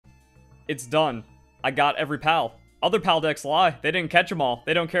It's done. I got every PAL. Other PAL decks lie. They didn't catch them all.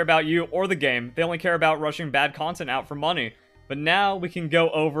 They don't care about you or the game. They only care about rushing bad content out for money. But now we can go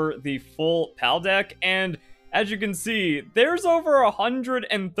over the full PAL deck, and as you can see, there's over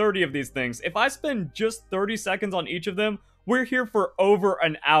 130 of these things. If I spend just 30 seconds on each of them, we're here for over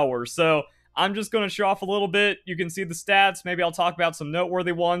an hour. So I'm just going to show off a little bit. You can see the stats. Maybe I'll talk about some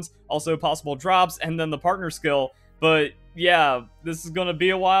noteworthy ones, also possible drops, and then the partner skill. But yeah, this is going to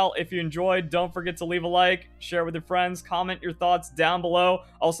be a while. If you enjoyed, don't forget to leave a like, share with your friends, comment your thoughts down below.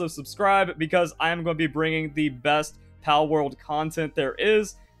 Also subscribe, because I am going to be bringing the best Palworld content there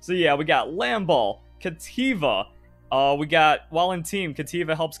is. So yeah, we got Lamball, Kativa. We got, while in team,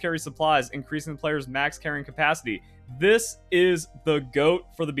 Kativa helps carry supplies, increasing the player's max carrying capacity. This is the GOAT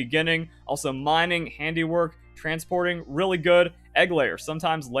for the beginning. Also mining, handiwork, transporting, really good. Egg layer,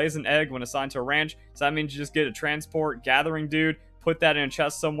 sometimes lays an egg when assigned to a ranch, so that means you just get a transport gathering dude, put that in a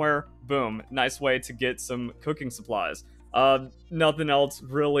chest somewhere, boom, nice way to get some cooking supplies. Nothing else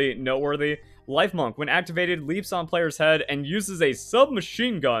really noteworthy. Life Monk, when activated, leaps on player's head and uses a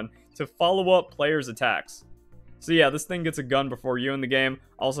submachine gun to follow up players' attacks. So yeah, this thing gets a gun before you in the game.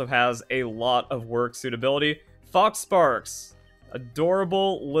 Also has a lot of work suitability. Fox Sparks,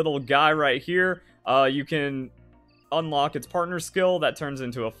 adorable little guy right here. You can unlock its partner skill that turns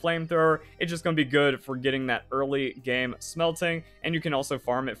into a flamethrower. It's just going to be good for getting that early game smelting, and you can also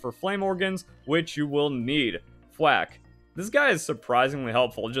farm it for flame organs, which you will need. Thwack. This guy is surprisingly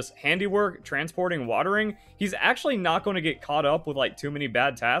helpful. Just handiwork, transporting, watering. He's actually not going to get caught up with like too many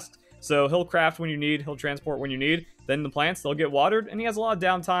bad tasks. So he'll craft when you need, he'll transport when you need. Then the plants, they'll get watered, and he has a lot of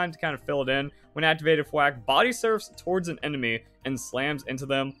downtime to kind of fill it in. When activated, Thwack body surfs towards an enemy and slams into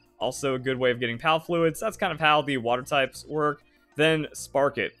them. Also a good way of getting PAL fluids. That's kind of how the water types work. Then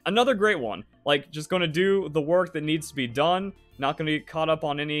Spark It. Another great one. Like, just going to do the work that needs to be done. Not going to get caught up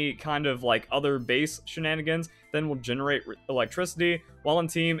on any kind of, like, other base shenanigans. Then will generate electricity. While in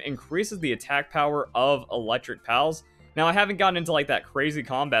team, increases the attack power of electric PALs. Now, I haven't gotten into, like, that crazy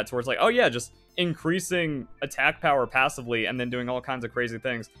combat towards, like, oh yeah, just increasing attack power passively and then doing all kinds of crazy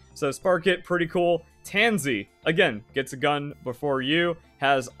things. So Spark It, pretty cool. Tansy, again, gets a gun before you,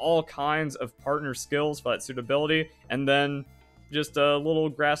 has all kinds of partner skills for that suitability, and then just a little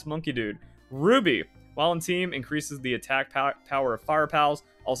grass monkey dude. Ruby, while in team, increases the attack power of fire pals,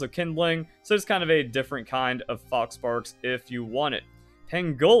 also kindling, so it's kind of a different kind of Fox Sparks if you want it.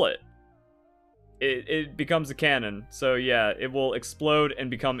 Pangullet, it becomes a cannon, so yeah, it will explode and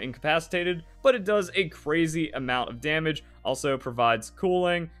become incapacitated, but it does a crazy amount of damage. Also provides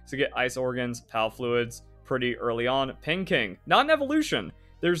cooling to get ice organs, PAL fluids pretty early on. Ping King, not an evolution.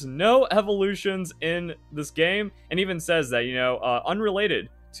 There's no evolutions in this game, and even says that, you know, unrelated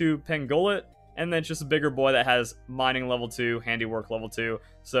to Pangullet, and then it's just a bigger boy that has mining level 2, handiwork level 2.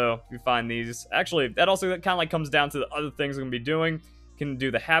 So you find these, actually, that also kind of like comes down to the other things we're going to be doing. Can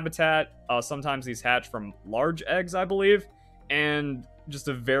do the habitat. Sometimes these hatch from large eggs, I believe, and just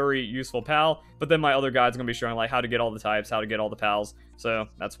a very useful PAL. But then my other guide's gonna be showing like how to get all the types, how to get all the PALs. So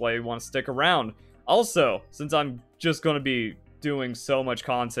that's why you want to stick around. Also, since I'm just gonna be doing so much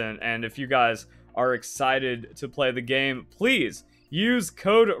content, and if you guys are excited to play the game, please use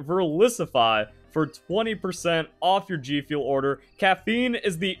code Verlisify for 20% off your G Fuel order. Caffeine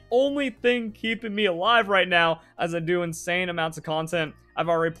is the only thing keeping me alive right now as I do insane amounts of content. I've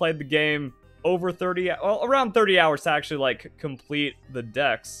already played the game over 30, well, around 30 hours to actually like complete the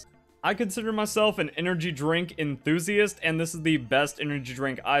decks. I consider myself an energy drink enthusiast, and this is the best energy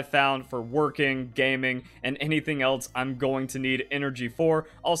drink I've found for working, gaming, and anything else I'm going to need energy for.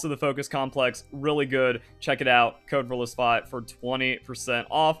 Also, the Focus Complex, really good. Check it out. Code Verlisify for 20%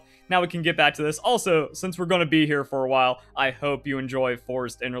 off. Now we can get back to this. Also, since we're going to be here for a while, I hope you enjoy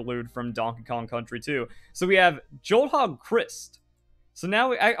Forest Interlude from Donkey Kong Country 2. So we have Jolthog Christ. So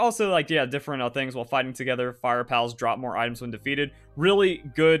now I also like, yeah, different things while fighting together. Fire pals drop more items when defeated. Really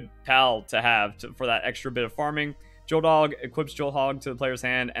good pal to have for that extra bit of farming. Jolthog equips Jolthog to the player's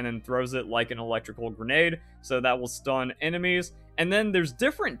hand and then throws it like an electrical grenade. So that will stun enemies. And then there's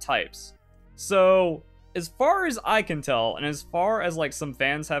different types. So as far as I can tell, and as far as like some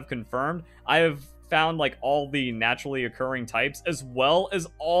fans have confirmed, I have found like all the naturally occurring types as well as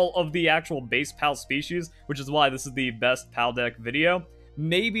all of the actual base PAL species, which is why this is the best PAL deck video.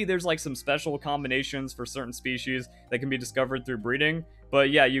 Maybe there's like some special combinations for certain species that can be discovered through breeding, but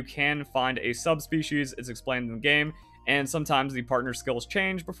yeah, you can find a subspecies. It's explained in the game, and sometimes the partner skills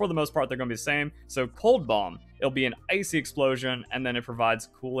change, but for the most part they're going to be the same. So Cold Bomb, it'll be an icy explosion, and then it provides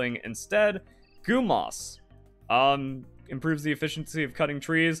cooling instead. Gumoss, improves the efficiency of cutting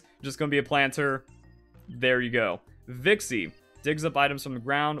trees, just going to be a planter. There you go. Vixie, digs up items from the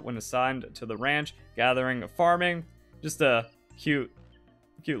ground when assigned to the ranch, gathering, farming. Just a cute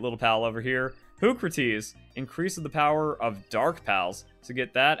little pal over here. Hookrates increases the power of dark pals to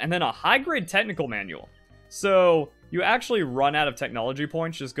get that, and then a high-grade technical manual. So you actually run out of technology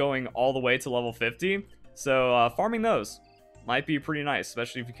points just going all the way to level 50. So farming those might be pretty nice,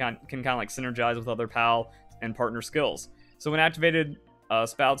 especially if you can kind of like synergize with other pal and partner skills. So when activated,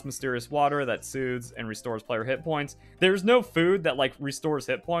 spouts mysterious water that soothes and restores player hit points. There's no food that like restores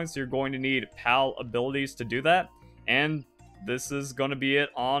hit points, so you're going to need pal abilities to do that. And this is going to be it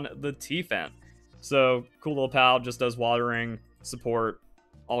on the T-Fan. So cool little pal, just does watering, support,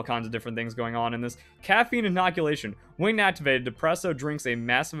 all kinds of different things going on in this. Caffeine inoculation. When activated, Depresso drinks a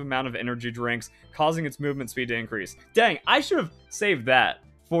massive amount of energy drinks, causing its movement speed to increase. Dang, I should have saved that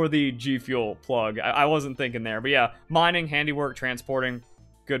for the G Fuel plug. I wasn't thinking there. But yeah, mining, handiwork, transporting.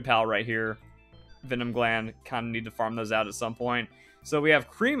 Good pal right here. Venom Gland, kind of need to farm those out at some point. So we have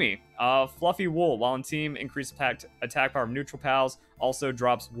Creamy, Fluffy Wool. While in team, increased attack power of neutral pals. Also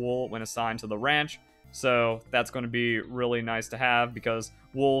drops wool when assigned to the ranch. So that's going to be really nice to have because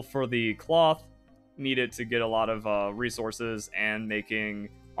wool for the cloth needed to get a lot of resources and making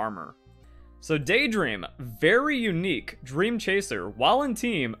armor. So Daydream, very unique. Dream Chaser, while in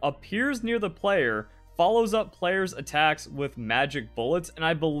team, appears near the player, follows up players' attacks with magic bullets, and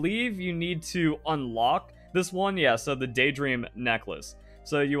I believe you need to unlock this one. Yeah, so the Daydream necklace.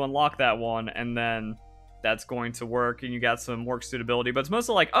 So you unlock that one, and then that's going to work, and you got some work suitability, but it's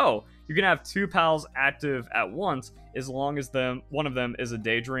mostly like, oh, you're gonna have two pals active at once as long as one of them is a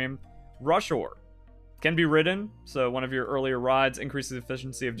Daydream. Rush Ore can be ridden, so one of your earlier rides increases the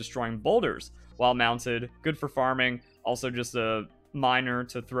efficiency of destroying boulders while mounted. Good for farming, also just a miner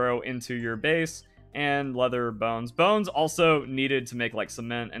to throw into your base. And leather bones. Bones also needed to make like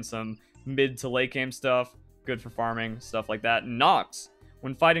cement and some mid to late game stuff. Good for farming, stuff like that. Nox,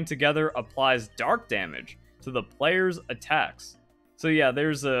 when fighting together, applies dark damage to the player's attacks. So yeah,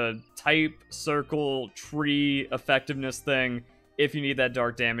 there's a type, circle, tree effectiveness thing. If you need that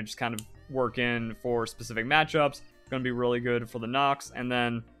dark damage, kind of work in for specific matchups. Going to be really good for the Nox. And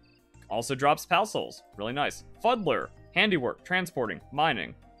then also drops Pal Souls. Really nice. Fuddler, handiwork, transporting,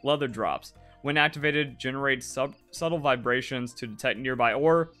 mining, leather drops. When activated, generates subtle vibrations to detect nearby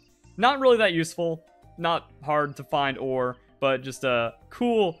ore. Not really that useful. Not hard to find ore, but just a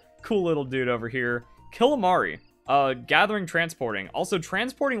cool little dude over here. Killamari, gathering, transporting. Also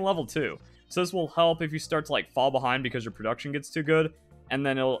transporting level 2. So this will help if you start to like fall behind because your production gets too good. And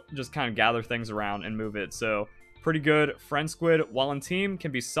then it'll just kind of gather things around and move it. So pretty good. Friend Squid, while in team,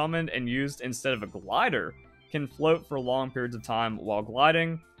 can be summoned and used instead of a glider. Can float for long periods of time while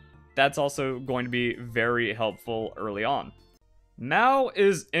gliding. That's also going to be very helpful early on. Mao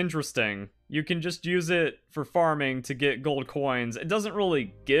is interesting. You can just use it for farming to get gold coins. It doesn't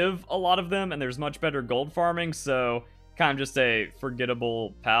really give a lot of them, and there's much better gold farming, so kind of just a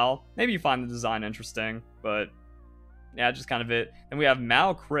forgettable pal. Maybe you find the design interesting, but yeah, just kind of it. And we have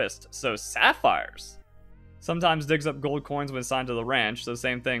Mao Christ, so sapphires. Sometimes digs up gold coins when assigned to the ranch, so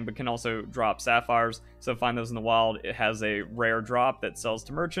same thing, but can also drop sapphires. So find those in the wild. It has a rare drop that sells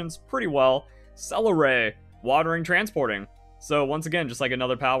to merchants pretty well. Celeray, watering, transporting. So once again, just like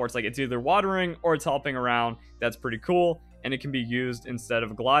another pal where it's like it's either watering or it's helping around. That's pretty cool, and it can be used instead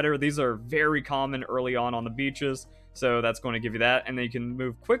of a glider. These are very common early on the beaches, so that's going to give you that. And then you can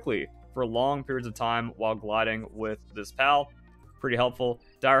move quickly for long periods of time while gliding with this pal. Pretty helpful.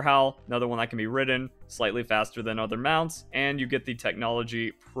 Dire Howl, another one that can be ridden slightly faster than other mounts, and you get the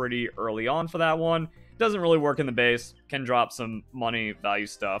technology pretty early on for that one. Doesn't really work in the base, can drop some money value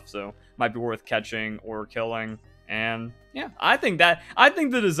stuff, so might be worth catching or killing. And yeah, I think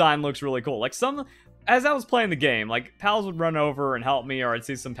the design looks really cool. Like as I was playing the game, like pals would run over and help me, or I'd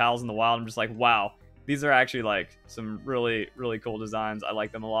see some pals in the wild. I'm just like, wow, these are actually like some really cool designs. I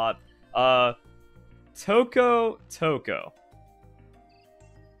like them a lot. Toko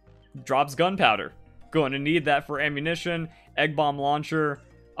drops gunpowder. Going to need that for ammunition. Egg bomb launcher.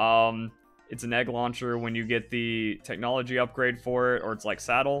 It's an egg launcher when you get the technology upgrade for it, or it's like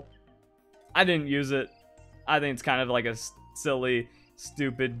saddle. I didn't use it. I think it's kind of like a silly,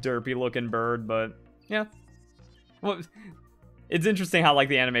 stupid, derpy looking bird, but yeah. Well, it's interesting how like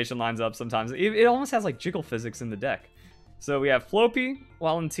the animation lines up sometimes. It almost has like jiggle physics in the deck. So we have Floppy,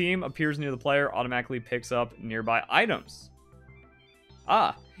 while in team, appears near the player, automatically picks up nearby items.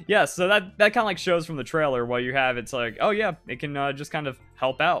 Ah, yeah, so that kind of like shows from the trailer what you have. It's like, oh yeah, it can just kind of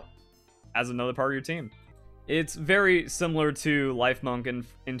help out as another part of your team. It's very similar to Life Monk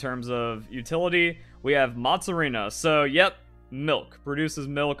in terms of utility. We have Mozzarina. So, yep, milk. Produces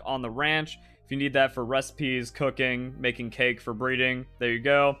milk on the ranch. If you need that for recipes, cooking, making cake for breeding, there you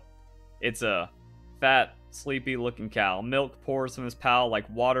go. It's a fat, sleepy looking cow. Milk pours from this pal like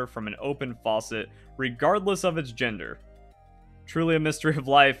water from an open faucet, regardless of its gender. Truly a mystery of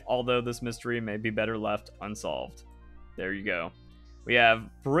life, although this mystery may be better left unsolved. There you go. We have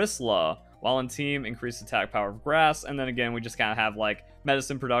Brisla. While in team, increased attack power of grass, and then again, we just kind of have like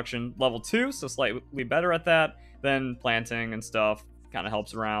medicine production level 2, so slightly better at that. Then planting and stuff kind of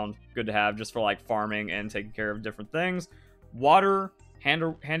helps around. Good to have just for like farming and taking care of different things. Water,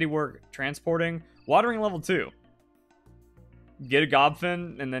 handiwork, transporting, watering level 2. Get a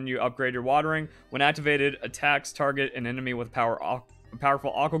Gobfin, and then you upgrade your watering. When activated, attacks target an enemy with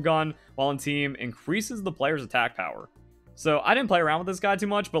powerful Aqua Gun. While in team, increases the player's attack power. So I didn't play around with this guy too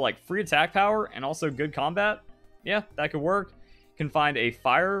much, but like free attack power and also good combat, yeah, that could work. Can find a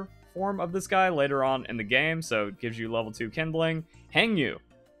fire form of this guy later on in the game, so it gives you level 2 kindling. Hang you.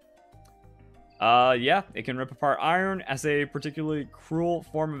 Yeah, it can rip apart iron. As a particularly cruel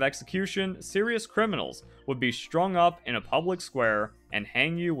form of execution, serious criminals would be strung up in a public square, and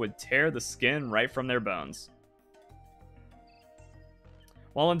hang you would tear the skin right from their bones.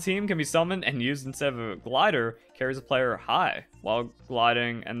 While in team, can be summoned and used instead of a glider, carries a player high while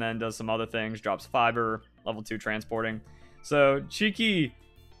gliding, and then does some other things, drops fiber, level 2 transporting. So cheeky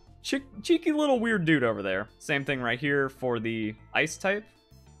little weird dude over there. Same thing right here for the ice type.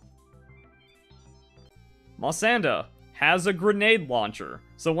 Mossanda has a grenade launcher.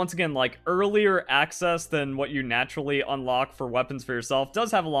 So once again, like earlier access than what you naturally unlock for weapons for yourself,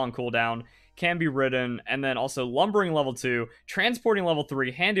 does have a long cooldown, can be ridden, and then also lumbering level 2, transporting level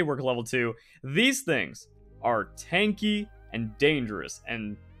 3, handiwork level 2. These things are tanky and dangerous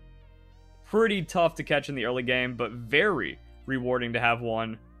and pretty tough to catch in the early game, but very rewarding to have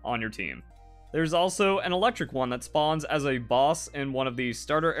one on your team. There's also an electric one that spawns as a boss in one of the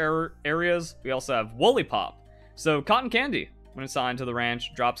starter areas. We also have Woolly Pop. So cotton candy, when assigned to the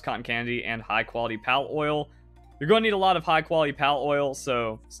ranch, drops cotton candy and high quality pal oil. You're going to need a lot of high quality pal oil,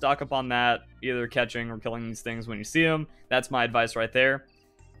 so stock up on that, either catching or killing these things when you see them. That's my advice right there.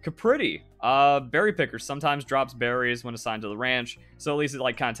 Capriti, berry picker, sometimes drops berries when assigned to the ranch, so at least it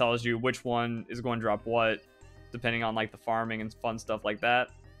like kind of tells you which one is going to drop what, depending on like the farming and fun stuff like that.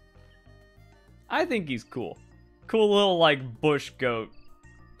 I think he's cool. Cool little like bush goat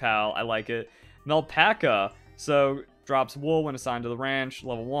pal, I like it. Melpaca, so drops wool when assigned to the ranch,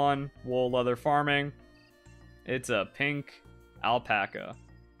 level 1, wool leather farming. It's a pink alpaca.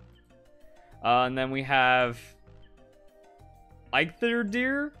 And then we have Eikther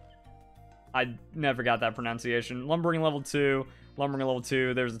deer. I never got that pronunciation. Lumbering level 2. Lumbering level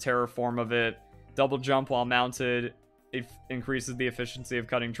 2. There's a terror form of it. Double jump while mounted. It increases the efficiency of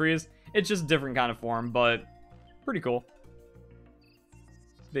cutting trees. It's just a different kind of form, but pretty cool.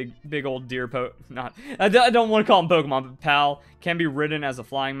 Big old deer I don't want to call him Pokemon, but pal. Can be ridden as a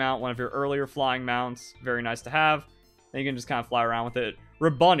flying mount, one of your earlier flying mounts. Very nice to have. Then you can just kind of fly around with it.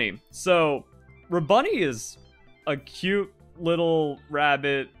 Rabunny. So, Rabunny is a cute little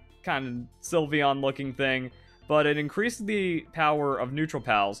rabbit, kind of Sylveon looking thing, but it increases the power of neutral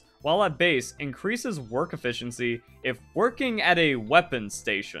pals, while at base increases work efficiency if working at a weapons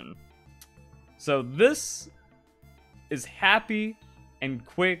station. So this is happy and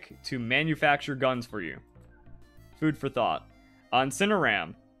quick to manufacture guns for you. Food for thought.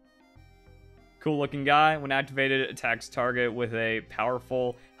 Incineram. Cool looking guy. When activated, attacks target with a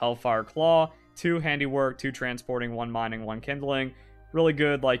powerful Hellfire Claw. 2 handiwork, 2 transporting, 1 mining, 1 kindling. Really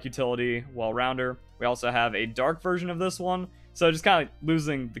good like utility, well-rounder. We also have a dark version of this one. So just kind of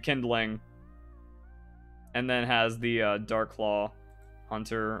losing the kindling. And then has the Dark Claw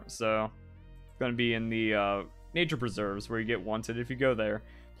Hunter. So going to be in the nature preserves where you get wanted if you go there.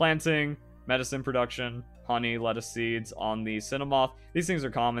 Planting, medicine production, honey, lettuce seeds on the Cinnamoth. These things are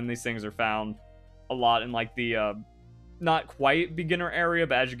common. These things are found a lot in like the not quite beginner area,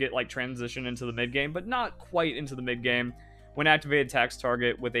 but as you get like transition into the mid game, but not quite into the mid game. When activated, attacks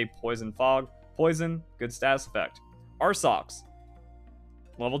target with a poison fog. Poison, good status effect. Arsox,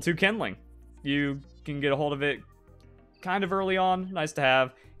 level 2 kindling. You can get a hold of it kind of early on. Nice to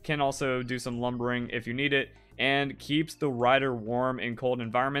have. Can also do some lumbering if you need it. And keeps the rider warm in cold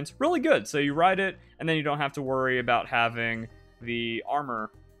environments. Really good. So you ride it, and then you don't have to worry about having the armor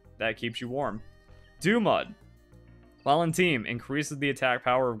that keeps you warm. Mud. While in team, increases the attack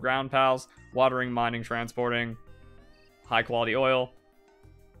power of ground pals, watering, mining, transporting, high quality oil.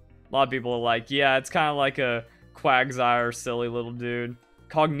 A lot of people are like, yeah, it's kind of like a Quagsire, silly little dude.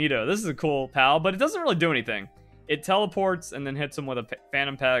 Cognito. This is a cool pal, but it doesn't really do anything. It teleports and then hits him with a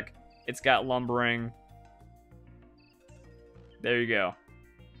Phantom Peck. It's got lumbering. There you go.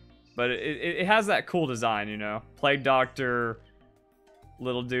 But it has that cool design, you know. Plague Doctor,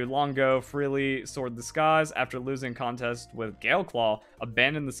 little dude, long go, freely soared the skies. After losing contest with Galeclaw,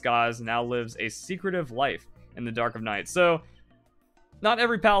 abandoned the skies, now lives a secretive life in the dark of night. So, not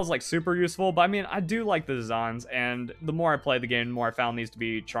every PAL is like super useful, but I mean, I do like the designs, and the more I play the game, the more I found these to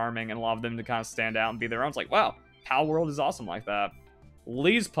be charming, and a lot of them to kind of stand out and be their own. It's like, wow, Palworld is awesome like that.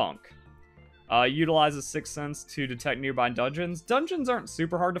 Lee's Punk. Utilizes Sixth Sense to detect nearby dungeons. Dungeons aren't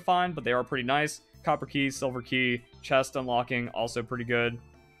super hard to find, but they are pretty nice. Copper key, silver key, chest unlocking, also pretty good.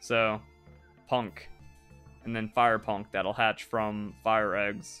 So, Punk. And then Fire Punk, that'll hatch from fire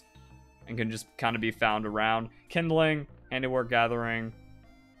eggs. And can just kind of be found around. Kindling, Handiwork Gathering.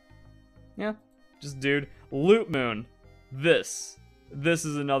 Yeah, just dude. Loot Moon. This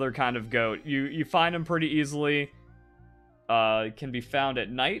is another kind of goat. You find them pretty easily. Can be found at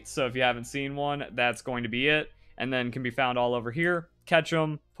night, so if you haven't seen one, that's going to be it. And then can be found all over here. Catch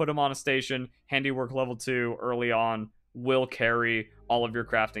them, put them on a station. Handiwork level 2 early on will carry all of your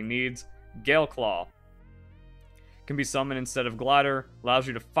crafting needs. Galeclaw can be summoned instead of glider. Allows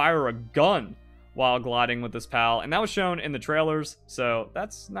you to fire a gun while gliding with this PAL. And that was shown in the trailers, so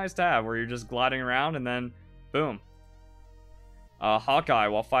that's nice to have, where you're just gliding around and then boom. Hawkeye,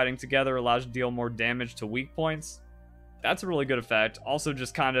 while fighting together, allows you to deal more damage to weak points. That's a really good effect. Also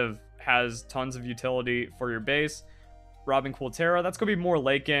just kind of has tons of utility for your base. Robin Quilterra, that's going to be more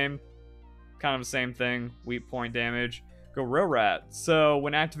late game. Kind of the same thing. Weak point damage. Gorilla Rat. So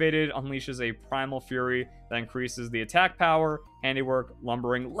when activated, unleashes a Primal Fury that increases the attack power. Handiwork,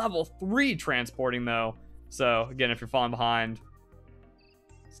 Lumbering. Level 3 transporting though. So again, if you're falling behind,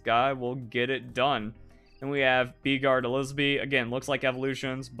 this guy will get it done. Then we have Beeguard Elizabeth. Again, looks like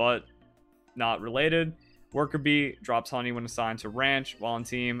evolutions, but not related. Worker Bee drops honey when assigned to ranch, while on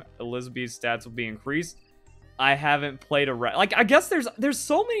team, Elizabeth's stats will be increased. I haven't played a like, I guess there's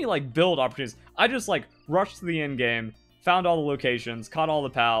so many like build opportunities. I just like rushed to the end game, found all the locations, caught all the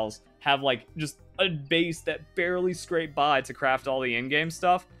pals, have like just a base that barely scraped by to craft all the in-game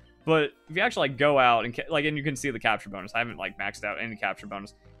stuff. But if you actually like go out and like, and you can see the capture bonus. I haven't like maxed out any capture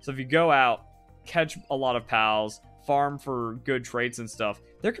bonus. So if you go out, catch a lot of pals, farm for good traits and stuff,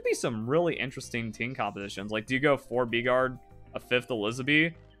 there could be some really interesting team compositions. Like, do you go 4 Beeguard, a 5th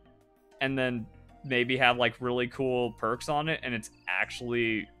Elizabeth, and then maybe have like really cool perks on it, and it's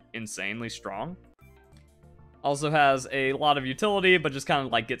actually insanely strong? Also has a lot of utility, but just kind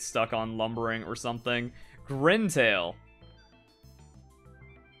of like gets stuck on Lumbering or something. Grintail.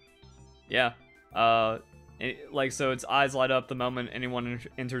 Yeah. Like, so its eyes light up the moment anyone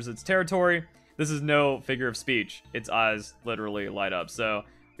enters its territory. This is no figure of speech. Its eyes literally light up. So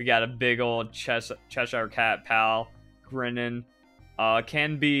we got a big old Cheshire Cat pal grinning.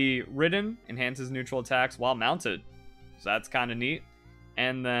 Can be ridden, enhances neutral attacks while mounted. So that's kind of neat.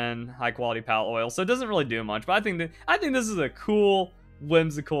 And then high quality pal oil. So it doesn't really do much, but I think this is a cool,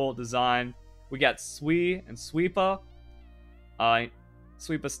 whimsical design. We got Swee and Sweepa. Sweepa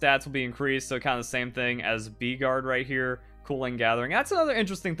stats will be increased, so kind of the same thing as Beeguard right here. Cooling Gathering. That's another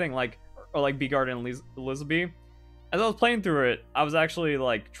interesting thing, like Beeguard and Elizabeth. As I was playing through it, I was actually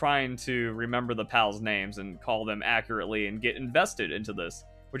like trying to remember the pals' names and call them accurately and get invested into this,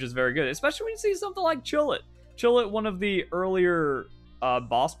 which is very good, especially when you see something like Chillet. Chillet, one of the earlier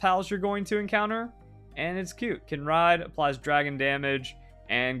boss pals you're going to encounter, and it's cute. Can ride, applies dragon damage,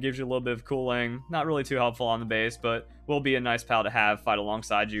 and gives you a little bit of cooling. Not really too helpful on the base, but will be a nice pal to have fight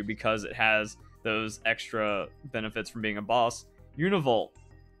alongside you because it has those extra benefits from being a boss. Univolt.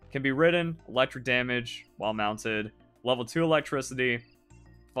 Can be ridden, electric damage while mounted, level 2 electricity,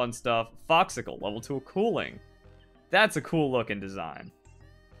 fun stuff. Foxicle, level 2 cooling. That's a cool looking design.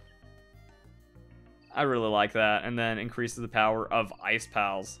 I really like that. And then increases the power of ice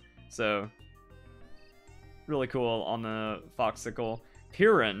pals. So, really cool on the Foxicle.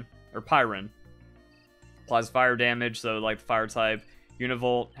 Pyren, applies fire damage, so like the fire type.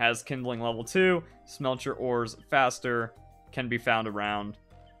 Univolt has kindling level 2, smelt your ores faster, can be found around.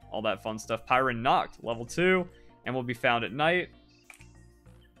 All that fun stuff. Pyren Noct, level 2, and will be found at night.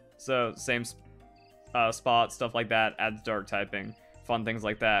 So, same spot, stuff like that, adds dark typing, fun things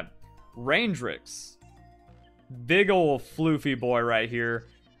like that. Rangedrix, big ol' floofy boy right here,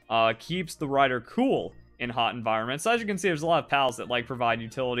 keeps the rider cool in hot environments. So as you can see, there's a lot of pals that like provide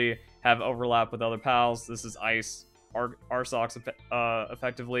utility, have overlap with other pals. This is Ice, Arsox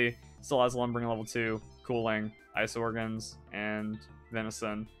effectively, still has Lumbering level 2, cooling, Ice Organs, and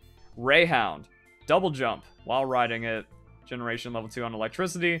Venison. Rayhound, double jump while riding it, generation level 2 on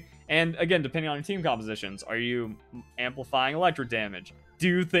electricity, and again, depending on your team compositions, are you amplifying electric damage? Do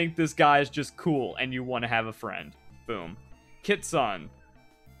you think this guy is just cool and you want to have a friend? Boom. Kitsun,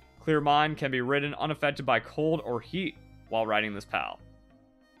 Clear Mind can be ridden unaffected by cold or heat while riding this PAL.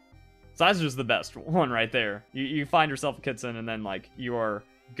 So that's just the best one right there. You find yourself a Kitsun and then, like, you are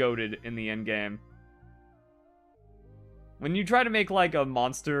goated in the end game. When you try to make, like, a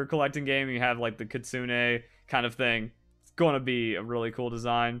monster collecting game, you have, like, the Kitsune kind of thing. It's going to be a really cool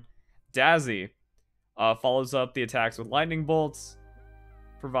design. Dazzy follows up the attacks with lightning bolts.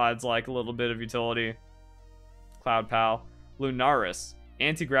 Provides, like, a little bit of utility. Cloud PAL. Lunaris.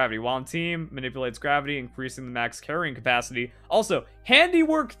 Anti-gravity. While on team, manipulates gravity, increasing the max carrying capacity. Also,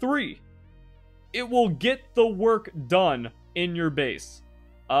 Handiwork 3. It will get the work done in your base.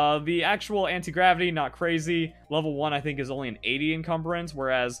 The actual anti-gravity, not crazy. Level 1, I think, is only an 80 encumbrance,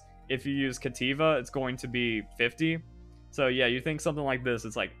 whereas if you use Kativa, it's going to be 50. So yeah, you think something like this,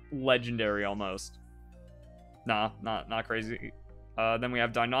 it's like legendary almost. Nah, not crazy. Then we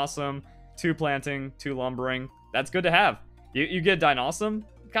have Dynawesome, 2 planting, 2 lumbering. That's good to have. You get Dynawesome,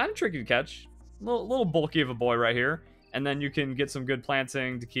 kind of tricky to catch. A little bulky of a boy right here. And then you can get some good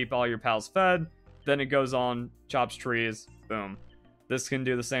planting to keep all your pals fed. Then it goes on, chops trees, boom. This can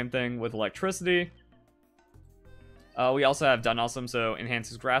do the same thing with electricity. We also have Dynawesome, so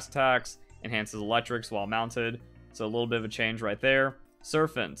enhances grass attacks, enhances electrics while mounted. So a little bit of a change right there.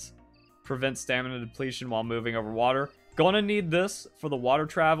 Surfant, prevents stamina depletion while moving over water. Gonna need this for the water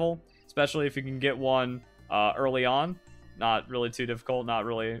travel, especially if you can get one early on. Not really too difficult, not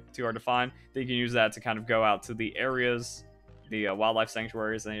really too hard to find. Then you can use that to kind of go out to the areas, the wildlife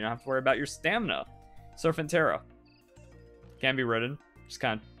sanctuaries, and you don't have to worry about your stamina. Surfant Terra. Can be ridden. Just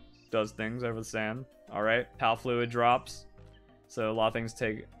kind of does things over the sand. Alright. PAL Fluid drops. So a lot of things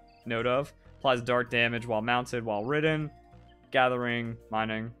to take note of. Applies dark damage while mounted, while ridden. Gathering,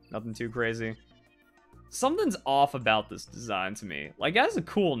 mining. Nothing too crazy. Something's off about this design to me. Like, it has a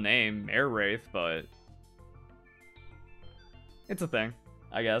cool name, Air Wraith, but it's a thing,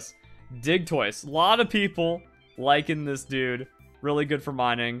 I guess. Dig Toys. A lot of people liking this dude. Really good for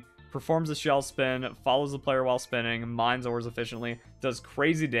mining. Performs a shell spin, follows the player while spinning, mines ores efficiently, does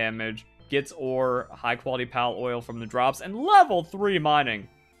crazy damage, gets ore, high quality PAL oil from the drops, and level 3 mining.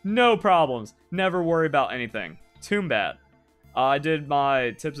 No problems. Never worry about anything. Toombat. I did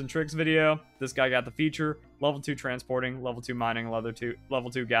my tips and tricks video. This guy got the feature. Level 2 transporting, level 2 mining, level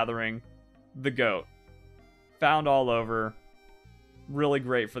 2 gathering. The GOAT. Found all over. Really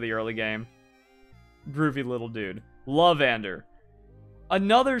great for the early game. Groovy little dude. Lovander.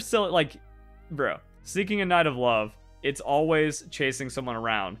 Another silly, like, bro, seeking a Knight of Love, it's always chasing someone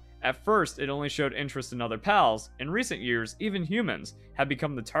around. At first, it only showed interest in other pals. In recent years, even humans have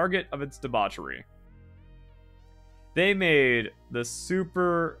become the target of its debauchery. They made the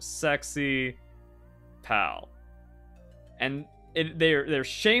super sexy PAL. And they're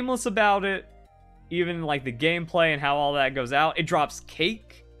shameless about it. Even, like, the gameplay and how all that goes out. It drops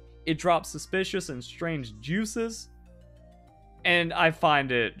cake. It drops suspicious and strange juices. And I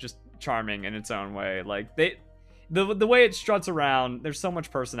find it just charming in its own way. Like, the way it struts around, there's so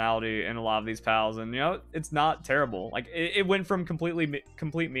much personality in a lot of these pals, and, you know, it's not terrible. Like, it went from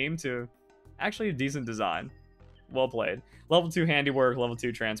complete meme to actually a decent design. Well played. Level 2 handiwork, level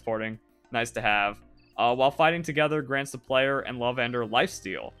 2 transporting. Nice to have. While fighting together, grants the player and Lovander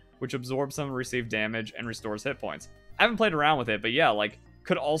lifesteal, which absorbs some received damage and restores hit points. I haven't played around with it, but yeah, like,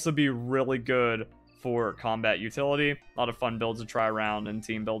 could also be really good for combat utility. A lot of fun builds to try around and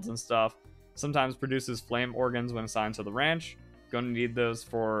team builds and stuff. Sometimes produces flame organs when assigned to the ranch. Going to need those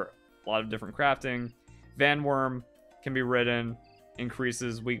for a lot of different crafting. Vanworm can be ridden.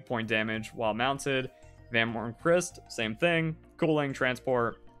 Increases weak point damage while mounted. Vanworm Christ, same thing. Cooling,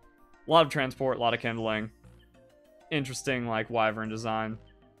 transport. A lot of transport, a lot of kindling. Interesting, like, wyvern design.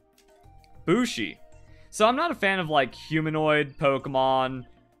 Bushi. So I'm not a fan of, like, humanoid Pokemon.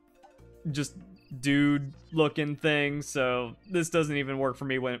 Just dude looking thing, so this doesn't even work for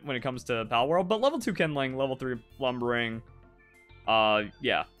me when it comes to Palworld. But level 2 kindling, level 3 lumbering,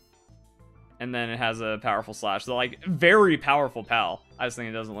 yeah. And then it has a powerful slash, so, like, very powerful PAL. I just think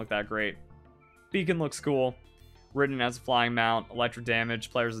it doesn't look that great. Beacon looks cool. Ridden as a flying mount, electric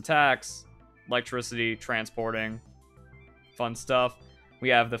damage, players attacks, electricity, transporting, fun stuff. We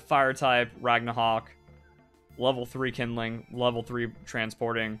have the fire type, Ragnahawk, level 3 kindling, level 3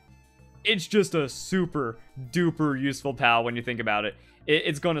 transporting. It's just a super duper useful PAL when you think about it.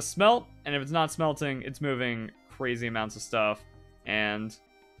 It's going to smelt, and if it's not smelting, it's moving crazy amounts of stuff. And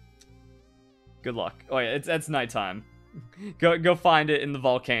good luck. Oh yeah, it's nighttime. Go find it in the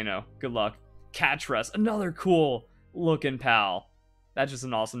volcano. Good luck. Catchres, another cool looking PAL. That's just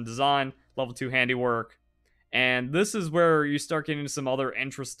an awesome design. Level 2 handiwork. And this is where you start getting some other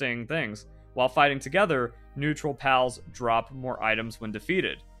interesting things. While fighting together, neutral PALs drop more items when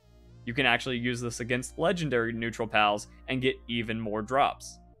defeated. you can actually use this against legendary neutral pals and get even more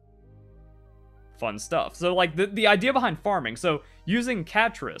drops. Fun stuff. So like the idea behind farming, so using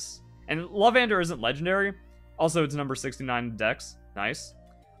Catris, and Lavander isn't legendary, also it's number 69 in Dex, nice.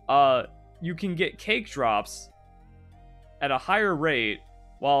 You can get cake drops at a higher rate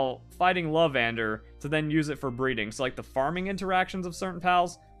while fighting Lavander to then use it for breeding. So like the farming interactions of certain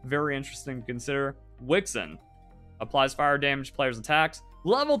pals, very interesting to consider. Wixen applies fire damage to players' attacks.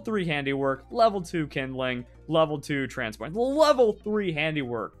 Level 3 handiwork, level 2 kindling, level 2 transport. The level 3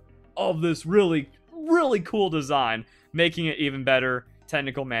 handiwork of this really cool design, making it even better.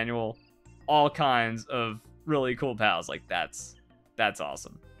 Technical manual, all kinds of really cool pals. Like that's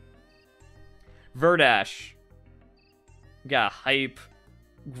awesome. Verdash, got hype,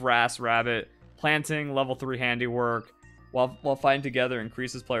 grass rabbit, planting, level 3 handiwork. While fighting together,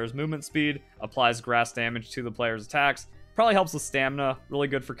 increases players' movement speed, applies grass damage to the player's attacks. Probably helps with stamina, really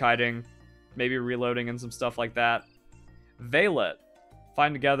good for kiting, maybe reloading and some stuff like that. Veilet,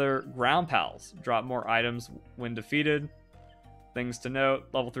 find together, ground pals, drop more items when defeated. Things to note,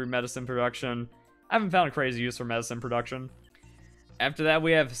 level 3 medicine production. I haven't found a crazy use for medicine production. After that,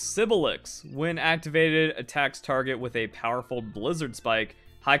 we have Sibilix. When activated, attacks target with a powerful blizzard spike,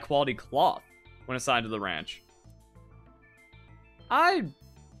 high quality cloth when assigned to the ranch. I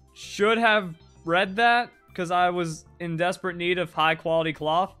should have read that because I was in desperate need of high quality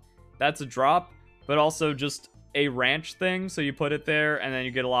cloth. That's a drop, but also just a ranch thing. So you put it there and then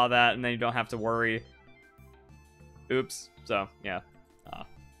you get a lot of that and then you don't have to worry. Oops. So yeah,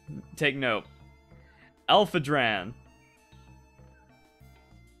 take note. Elphadran.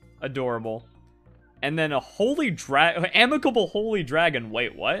 Adorable. And then a amicable holy dragon.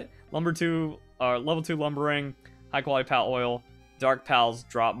 Wait, what? Level 2 lumbering, high quality pal oil. Dark pals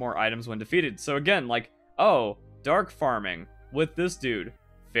drop more items when defeated. So again, like, oh, dark farming with this dude.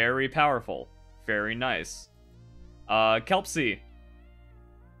 Very powerful. Very nice. Kelpsea.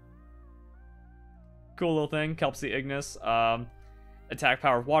 Cool little thing. Kelpsea Ignis. Attack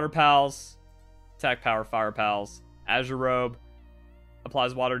power water pals. Attack power fire pals. Azure Robe.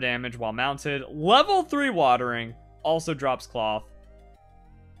 Applies water damage while mounted. Level 3 watering. Also drops cloth.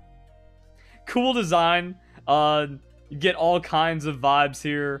 Cool design. You get all kinds of vibes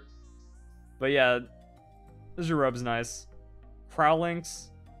here. But yeah, Azure Robe's nice. Crowlinks.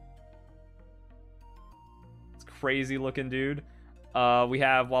 It's crazy looking dude. We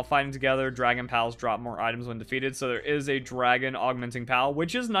have, while fighting together, dragon pals drop more items when defeated. So there is a dragon augmenting pal,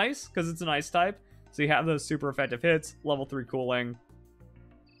 which is nice because it's an ice type. So you have those super effective hits. Level 3 cooling.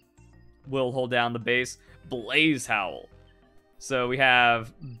 Will hold down the base. Blaze Howl. So we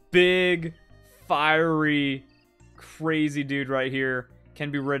have big, fiery, crazy dude right here.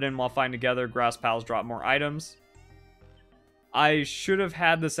 Can be ridden while fighting together. Grass pals drop more items. I should have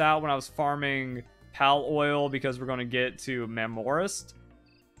had this out when I was farming pal oil because we're going to get to Memorist.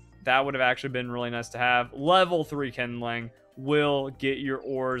 That would have actually been really nice to have. Level 3 kindling will get your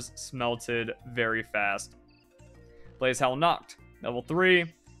ores smelted very fast. Blaze Howl knocked. Level 3.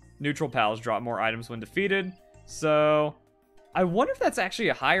 Neutral pals drop more items when defeated. So I wonder if that's actually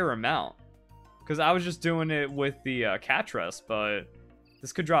a higher amount. Because I was just doing it with the Catris, but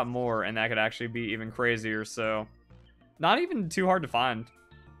this could drop more, and that could actually be even crazier. So not even too hard to find.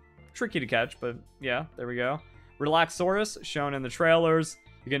 Tricky to catch, but yeah, there we go. Relaxaurus, shown in the trailers.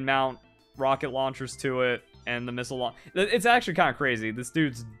 You can mount rocket launchers to it, and the missile launch. It's actually kind of crazy. This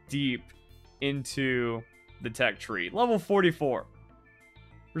dude's deep into the tech tree. Level 44.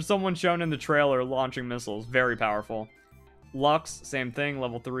 For someone shown in the trailer launching missiles, very powerful. Lux, same thing,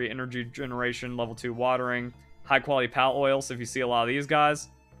 level 3 energy generation, level 2 watering, high quality pal oil, so if you see a lot of these guys,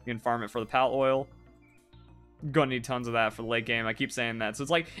 you can farm it for the pal oil. Gonna need tons of that for the late game, I keep saying that. So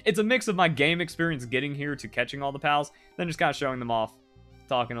it's like, it's a mix of my game experience getting here to catching all the pals, then just kind of showing them off,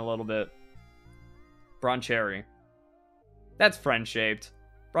 talking a little bit. Broncherry. That's friend-shaped.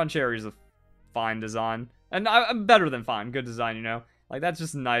 Broncherry is a fine design. And I'm better than fine, good design, you know? Like, that's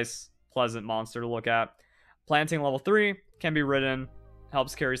just a nice, pleasant monster to look at. Planting level 3, can be ridden,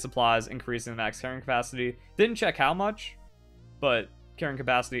 helps carry supplies, increasing the max carrying capacity. Didn't check how much, but carrying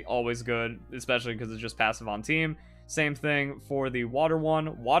capacity, always good, especially because it's just passive on team. Same thing for the water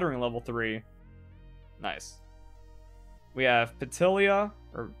one, watering level 3. Nice. We have Petilia,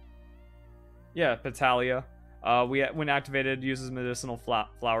 Petalia. When activated, uses medicinal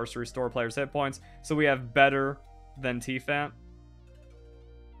flowers to restore players' hit points. So we have better than Tfant.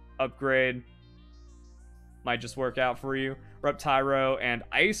 Upgrade might just work out for you. Reptyro and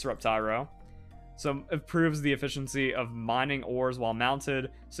Ice Reptyro. So improves the efficiency of mining ores while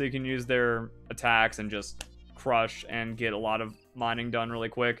mounted, so you can use their attacks and just crush and get a lot of mining done really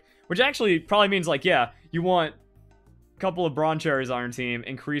quick. Which actually probably means, like, yeah, you want a couple of bronze cherries on your team,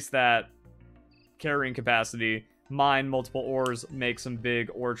 increase that carrying capacity, mine multiple ores, make some big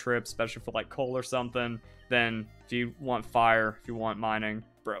ore trips, especially for like coal or something. Then if you want fire, if you want mining,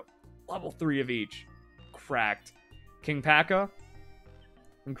 bro, level 3 of each. Cracked. King Paka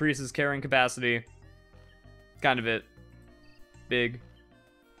increases carrying capacity. Kind of it. Big.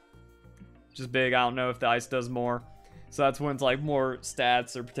 Just big. I don't know if the ice does more. So that's when it's like more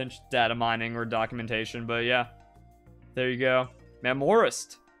stats or potential data mining or documentation. But yeah. There you go.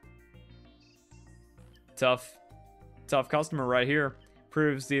 Memorist. Tough customer right here.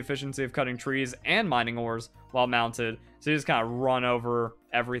 Proves the efficiency of cutting trees and mining ores while mounted. So you just kind of run over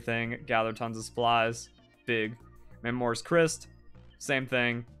everything, gather tons of supplies. Big. Memorist Christ. Same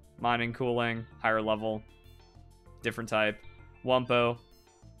thing. Mining, cooling, higher level. Different type. Wumpo.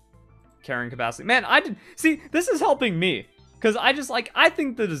 Carrying capacity. Man, see, this is helping me. Because I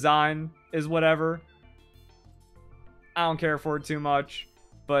think the design is whatever. I don't care for it too much.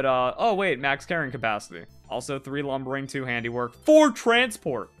 But, oh wait, max carrying capacity. Also 3 lumbering, 2 handiwork, 4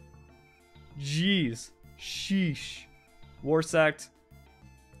 transport. Jeez. Sheesh. War sect.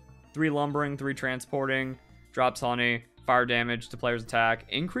 3 lumbering, 3 transporting. Drops honey. Fire damage to player's attack.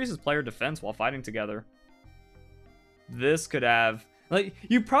 Increases player defense while fighting together. This could have... like,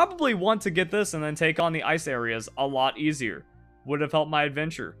 you probably want to get this and then take on the ice areas a lot easier. Would have helped my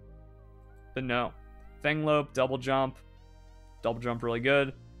adventure. But no. Fanglope, double jump. Double jump really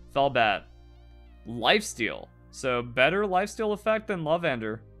good. Fellbat. Lifesteal. So better lifesteal effect than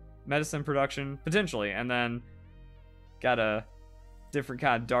Loveender. Medicine production, potentially. And then got a different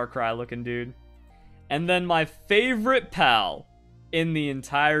kind of Darkrai looking dude. And then my favorite pal in the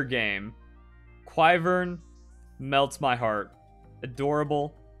entire game. Quivern melts my heart.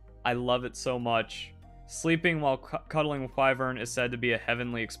 Adorable. I love it so much. Sleeping while cuddling with Quivern is said to be a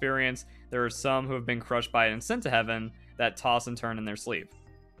heavenly experience. There are some who have been crushed by it and sent to heaven that toss and turn in their sleep.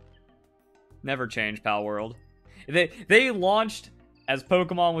 Never change, Palworld. They launched as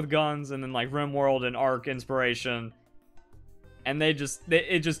Pokemon with guns and then like RimWorld and Arc Inspiration. And it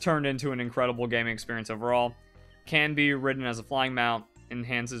just turned into an incredible gaming experience overall. Can be ridden as a flying mount.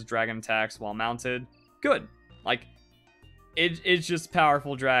 Enhances dragon attacks while mounted. Good. Like, it's just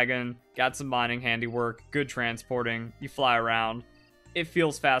powerful dragon. Got some mining handiwork. Good transporting. You fly around. It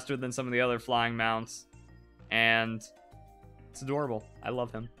feels faster than some of the other flying mounts. And it's adorable. I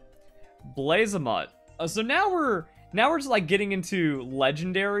love him. Blazamut. So now we're just like getting into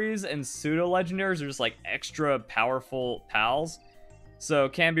legendaries and pseudo legendaries are just like extra powerful pals. So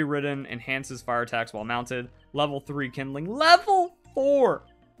can be ridden, enhances fire attacks while mounted. Level 3 kindling. Level 4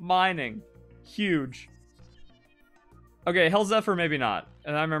 mining. Huge. Okay, Hell Zephyr maybe not.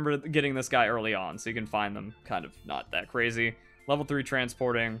 And I remember getting this guy early on, so you can find them kind of not that crazy. Level 3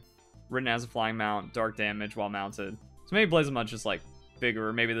 transporting. Ridden as a flying mount. Dark damage while mounted. So maybe Blazamut's just like bigger,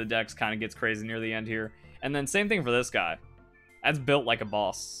 or maybe the dex kind of gets crazy near the end here. And then same thing for this guy. That's built like a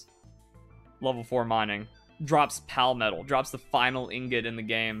boss. Level 4 mining. Drops Pal Metal. Drops the final ingot in the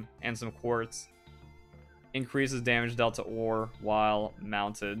game and some quartz. Increases damage dealt to ore while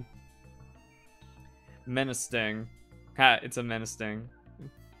mounted. Menacing. Ha, it's a menacing.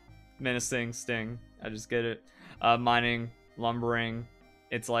 Menacing sting. I just get it. Mining, lumbering.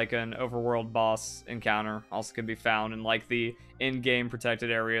 It's like an overworld boss encounter. Also can be found in like the in-game protected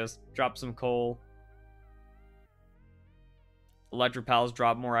areas. Drop some coal. Electric pals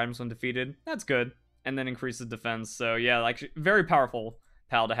drop more items when defeated. That's good. And then increases defense. So yeah, like very powerful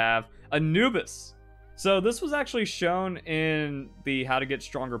pal to have. Anubis. So this was actually shown in the how to get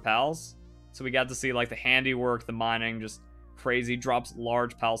stronger pals. So we got to see like the handiwork, the mining, just crazy. Drops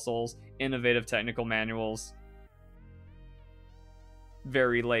large pal souls. Innovative technical manuals.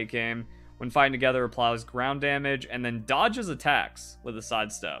 Very late game. When fighting together, applies ground damage and then dodges attacks with a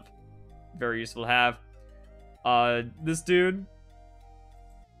sidestep. Very useful to have. This dude,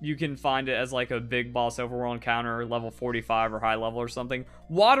 you can find it as like a big boss overworld encounter, level 45 or high level or something.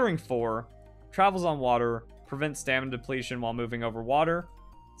 Watering 4, travels on water, prevents stamina depletion while moving over water.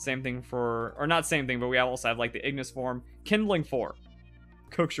 Same thing for, or not same thing, but we also have like the Ignis form. Kindling 4,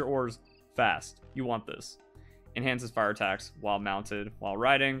 cooks your ores fast. You want this. Enhances fire attacks while mounted while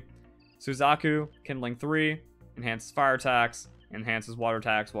riding. Suzaku, Kindling 3, enhances fire attacks, enhances water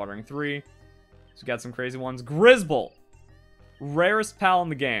attacks, watering 3. So we got some crazy ones. Grizzbolt, rarest pal in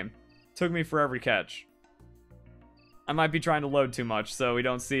the game. Took me forever to catch. I might be trying to load too much, so we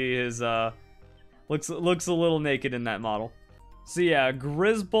don't see his, looks a little naked in that model. So yeah,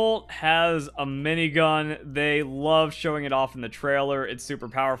 Grisbolt has a minigun. They love showing it off in the trailer. It's super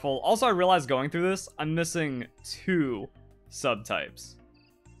powerful. Also, I realized going through this, I'm missing 2 subtypes.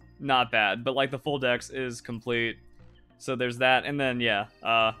 Not bad, but like the full dex is complete. So there's that. And then, yeah,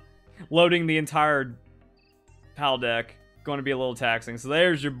 loading the entire PAL deck, going to be a little taxing. So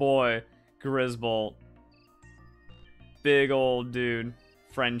there's your boy, Grisbolt. Big old dude,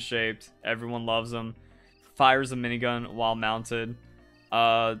 friend-shaped. Everyone loves him. Fires a minigun while mounted.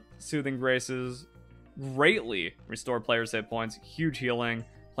 Soothing Graces greatly restore players' hit points. Huge healing,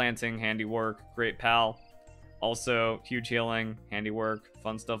 planting, handiwork, great pal. Also, huge healing, handiwork,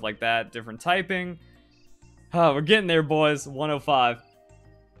 fun stuff like that. Different typing. Oh, we're getting there, boys. 105.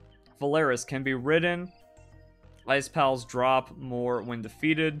 Valeris can be ridden. Ice pals drop more when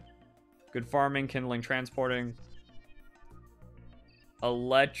defeated. Good farming, kindling, transporting.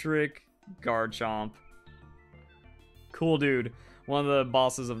 Electric Garchomp. Cool dude. One of the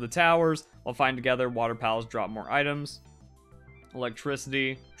bosses of the towers. While fighting together, water pals drop more items.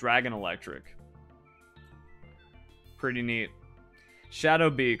 Electricity, Dragon Electric. Pretty neat.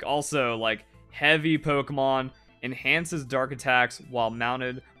 Shadowbeak, also like heavy Pokemon. Enhances dark attacks while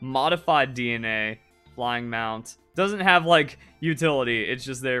mounted. Modified DNA, flying mount. Doesn't have like utility. It's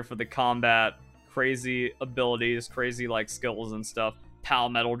just there for the combat. Crazy abilities, crazy like skills and stuff. Pal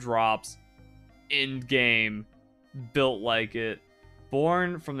metal drops. In game. Built like it.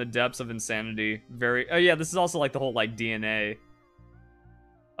 Born from the depths of insanity. Very... Oh yeah, this is also like the whole like DNA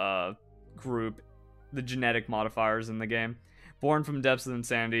group. The genetic modifiers in the game. Born from depths of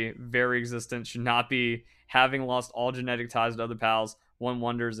insanity. Very existent. Should not be. Having lost all genetic ties to other pals. One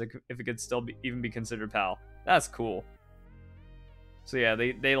wonders if it could still even be considered pal. That's cool. So yeah,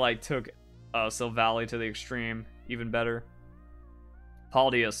 they like took Silvally to the extreme. Even better.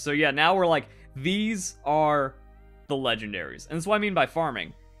 Paldeus. So yeah, now we're like... These are... the legendaries. And that's what I mean by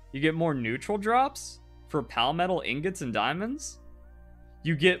farming. You get more neutral drops for Palmetal ingots and diamonds.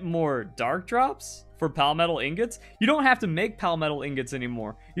 You get more dark drops for Palmetal ingots. You don't have to make Palmetal ingots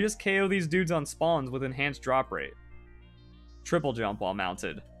anymore. You just KO these dudes on spawns with enhanced drop rate. Triple jump while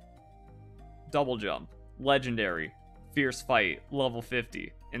mounted. Double jump. Legendary. Fierce fight. Level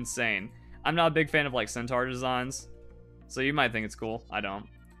 50. Insane. I'm not a big fan of like centaur designs, so you might think it's cool. I don't.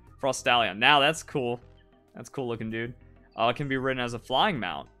 Frostallion. Now that's cool. That's cool looking, dude. It can be ridden as a flying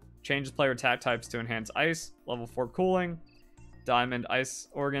mount. Changes player attack types to enhance ice. Level 4 cooling. Diamond ice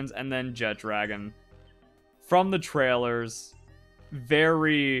organs. And then Jetragon. From the trailers.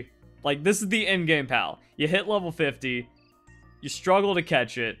 Very... Like, this is the in-game pal. You hit level 50. You struggle to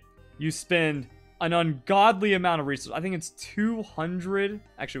catch it. You spend an ungodly amount of resources. I think it's 200.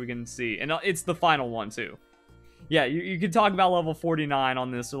 Actually, we can see. And it's the final one, too. Yeah, you can talk about level 49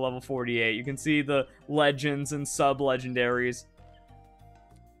 on this, or level 48. You can see the legends and sub-legendaries.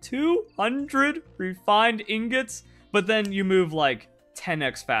 200 refined ingots, but then you move like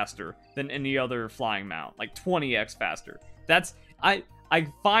 10x faster than any other flying mount. Like 20x faster. That's... I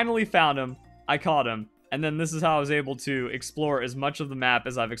finally found him. I caught him. And then this is how I was able to explore as much of the map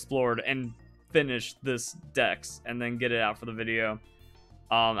as I've explored and finish this dex. And then get it out for the video.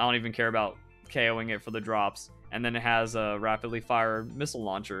 I don't even care about KOing it for the drops. And then it has a rapidly fire missile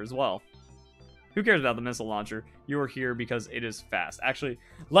launcher as well. Who cares about the missile launcher? You are here because it is fast. Actually,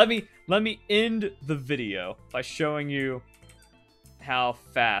 let me end the video by showing you how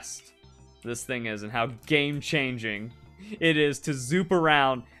fast this thing is and how game-changing it is to zoop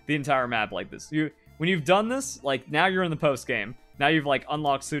around the entire map like this. When you've done this, like now you're in the post game. Now you've like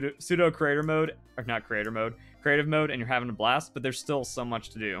unlocked pseudo creator mode, or not creator mode, creative mode, and you're having a blast. But there's still so much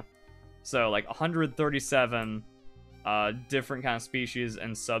to do. So, like, 137 different kind of species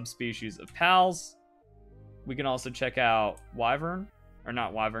and subspecies of pals. We can also check out Wyvern. Or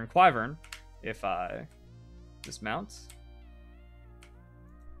not Wyvern, Quivern. If I dismount.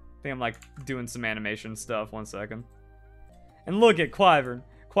 I think I'm, like, doing some animation stuff. 1 second. And look at Quivern.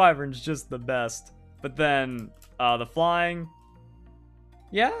 Quivern's just the best. But then, the flying...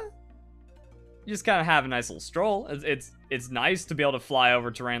 Yeah? You just kind of have a nice little stroll. It's nice to be able to fly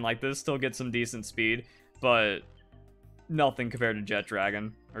over terrain like this, still get some decent speed, but nothing compared to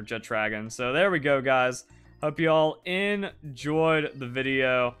Jetragon. So there we go, guys. Hope you all enjoyed the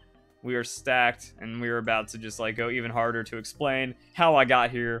video. We are stacked, and we are about to just like go even harder to explain how I got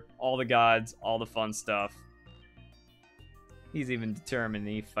here, all the guides, all the fun stuff. He's even determined,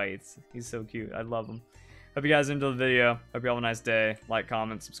 he fights. He's so cute. I love him. Hope you guys enjoyed the video. Hope you all have a nice day. Like,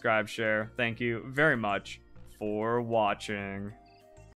 comment, subscribe, share. Thank you very much for watching.